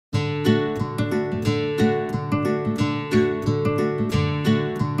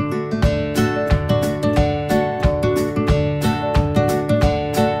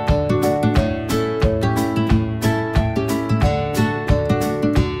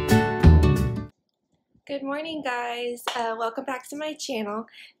Good morning, guys. Welcome back to my channel.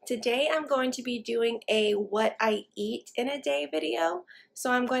 Today I'm going to be doing a what I eat in a day video.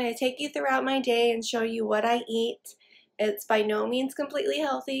 So I'm going to take you throughout my day and show you what I eat. It's by no means completely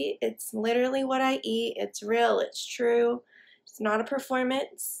healthy. It's literally what I eat. It's real. It's true. It's not a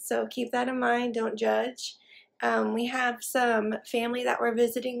performance. So keep that in mind. Don't judge. We have some family that we're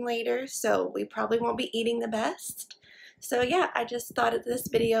visiting later, so we probably won't be eating the best. So yeah, I just thought that this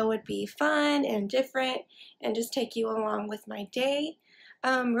video would be fun and different and just take you along with my day.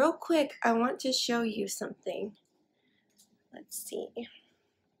 Real quick, I want to show you something. Let's see.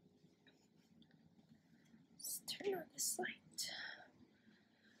 Let's turn on this light.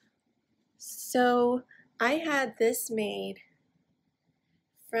 So I had this made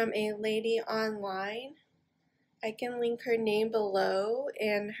from a lady online. I can link her name below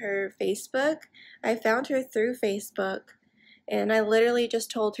and her Facebook. I found her through Facebook, and I literally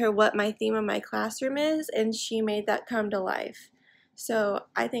just told her what my theme of my classroom is, and she made that come to life. So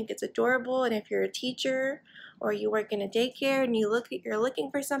I think it's adorable, and if you're a teacher or you work in a daycare and you're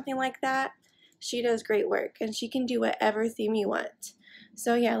looking for something like that, she does great work, and she can do whatever theme you want.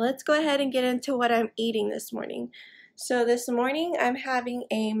 So yeah, let's go ahead and get into what I'm eating this morning. So this morning I'm having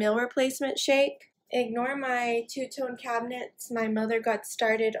a meal replacement shake. Ignore my two-tone cabinets. My mother got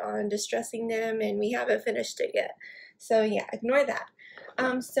started on distressing them and we haven't finished it yet. So yeah, ignore that.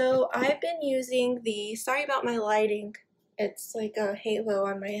 So I've been using the, sorry about my lighting, it's like a halo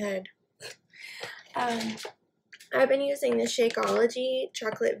on my head. I've been using the Shakeology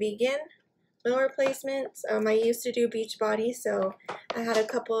chocolate vegan meal replacements. I used to do Beachbody, so I had a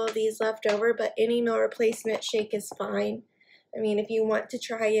couple of these left over, but any meal replacement shake is fine. I mean, if you want to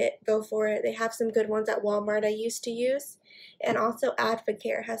try it, go for it. They have some good ones at Walmart I used to use, and also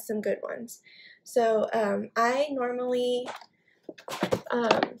Advocare has some good ones. So I normally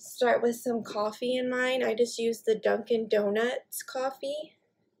start with some coffee in mine. I just use the Dunkin' Donuts coffee.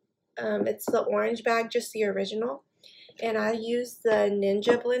 It's the orange bag, just the original. And I use the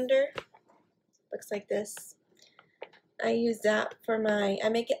Ninja blender. Looks like this. I use that for I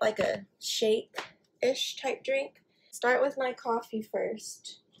make it like a shake-ish type drink. Start with my coffee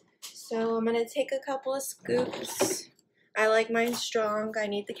first. So I'm going to take a couple of scoops. I like mine strong. I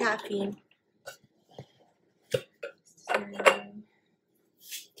need the caffeine. Okay.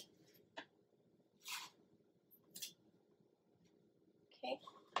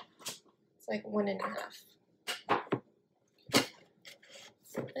 It's like 1.5.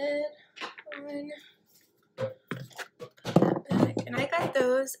 And I got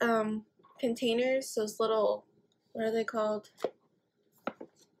those containers, those little, what are they called?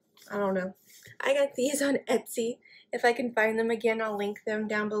 I don't know. I got these on Etsy. If I can find them again, I'll link them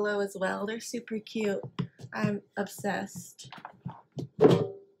down below as well. They're super cute. I'm obsessed.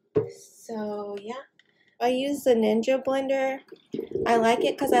 So yeah, I use the Ninja blender. I like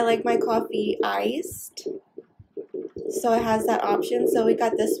it because I like my coffee iced. So it has that option. So we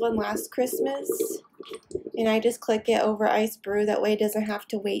got this one last Christmas. And I just click it over ice brew. That way it doesn't have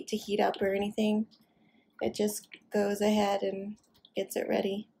to wait to heat up or anything. It just goes ahead and gets it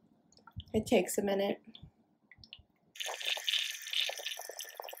ready. It takes a minute.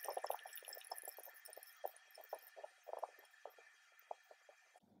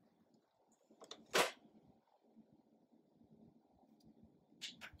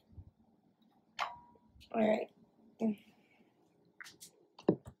 Alright.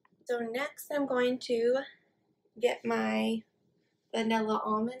 So next I'm going to get my vanilla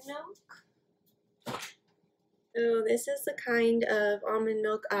almond milk. So this is the kind of almond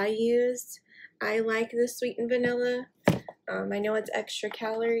milk I use. I like the sweetened vanilla. I know it's extra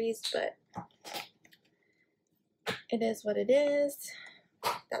calories, but it is what it is.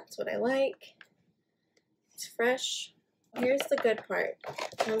 That's what I like. It's fresh. Here's the good part.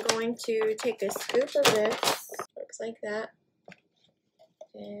 I'm going to take a scoop of this. Looks like that.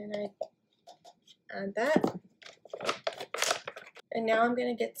 And I add that. And now I'm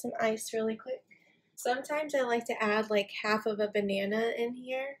going to get some ice really quick. Sometimes I like to add like half of a banana in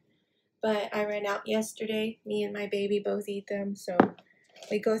here, but I ran out yesterday. Me and my baby both eat them, so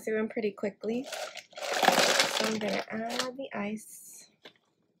we go through them pretty quickly. So I'm going to add the ice.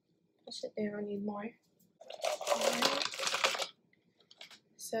 Push it down, I need more. Right.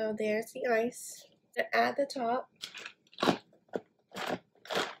 So there's the ice. To add the top.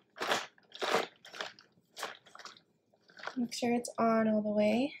 Make sure it's on all the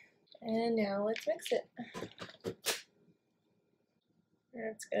way. And now let's mix it.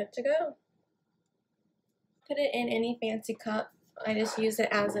 That's good to go. Put it in any fancy cup. I just use it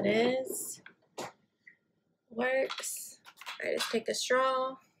as it is. Works. I just take a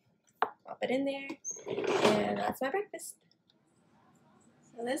straw, pop it in there, and that's my breakfast.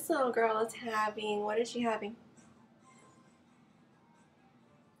 So this little girl is having, what is she having?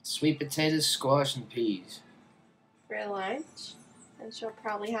 Sweet potatoes, squash, and peas. For lunch. And she'll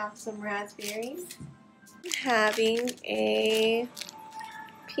probably have some raspberries. I'm having a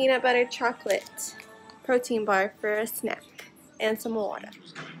peanut butter chocolate protein bar for a snack and some water.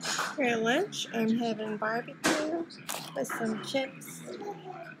 For lunch, I'm having barbecue with some chips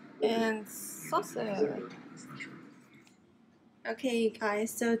and salsa. Okay, you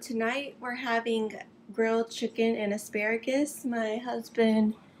guys, so tonight we're having grilled chicken and asparagus. My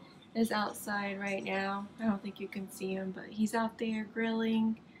husband is outside right now. I don't think you can see him, but he's out there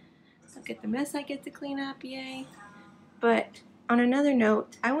grilling. Look at the mess I get to clean up, yay. But on another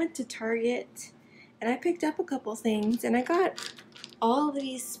note, I went to Target and I picked up a couple things, and I got all of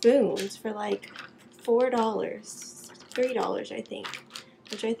these spoons for like $4, $3 I think,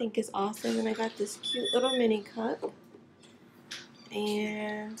 which I think is awesome. And I got this cute little mini cup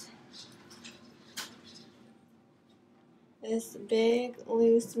and this big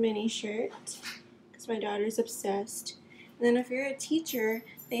loose mini shirt because my daughter's obsessed. And then if you're a teacher,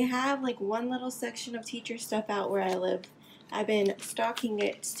 they have like one little section of teacher stuff out where I live. I've been stalking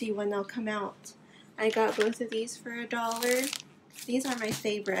it to see when they'll come out. I got both of these for $1. These are my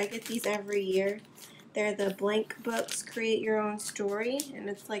favorite. I get these every year. They're the blank books, create your own story, and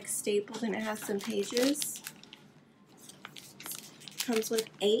it's like stapled and it has some pages. Comes with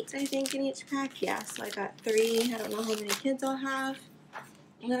 8, I think, in each pack. Yeah, so I got 3. I don't know how many kids I'll have.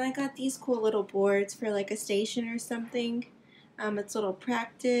 And then I got these cool little boards for like a station or something. It's little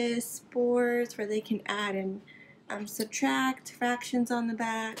practice boards where they can add and subtract fractions on the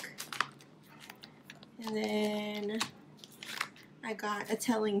back. And then I got a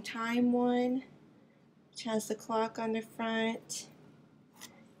telling time one, which has the clock on the front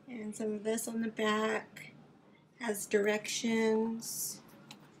and some of this on the back. Has directions.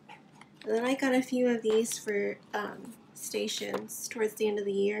 And then I got a few of these for stations towards the end of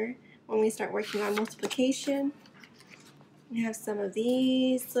the year when we start working on multiplication. We have some of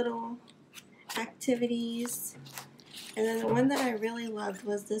these little activities. And then the one that I really loved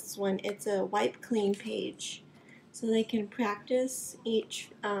was this one. It's a wipe clean page. So they can practice each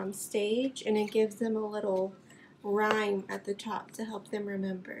stage, and it gives them a little rhyme at the top to help them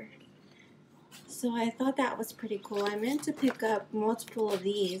remember. So I thought that was pretty cool. I meant to pick up multiple of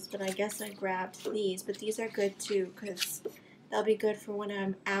these, but I guess I grabbed these. But these are good too because they'll be good for when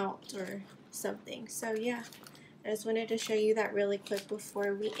I'm out or something. So yeah, I just wanted to show you that really quick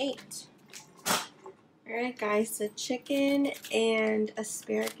before we ate. Alright guys, so chicken and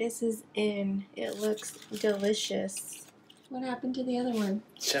asparagus is in. It looks delicious. What happened to the other one?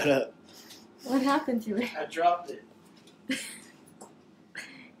 Shut up. What happened to it? I dropped it.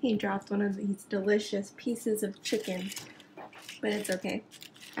 He dropped one of these delicious pieces of chicken, but it's okay.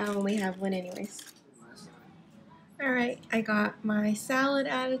 I only have one anyways. Alright, I got my salad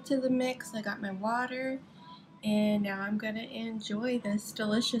added to the mix, I got my water, and now I'm gonna enjoy this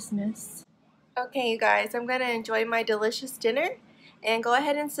deliciousness. Okay you guys, I'm gonna enjoy my delicious dinner, and go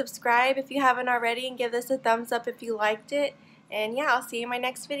ahead and subscribe if you haven't already, and give this a thumbs up if you liked it, and yeah, I'll see you in my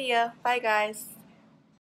next video. Bye guys.